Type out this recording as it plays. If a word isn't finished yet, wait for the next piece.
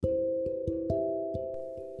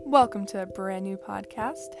Welcome to a brand new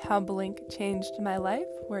podcast, How Blink Changed My Life,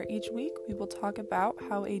 where each week we will talk about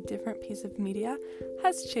how a different piece of media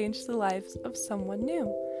has changed the lives of someone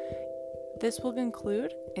new. This will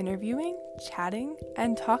include interviewing, chatting,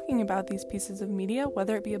 and talking about these pieces of media,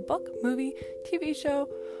 whether it be a book, movie, TV show,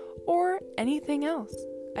 or anything else.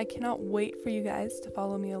 I cannot wait for you guys to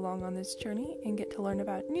follow me along on this journey and get to learn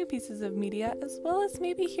about new pieces of media, as well as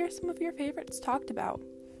maybe hear some of your favorites talked about.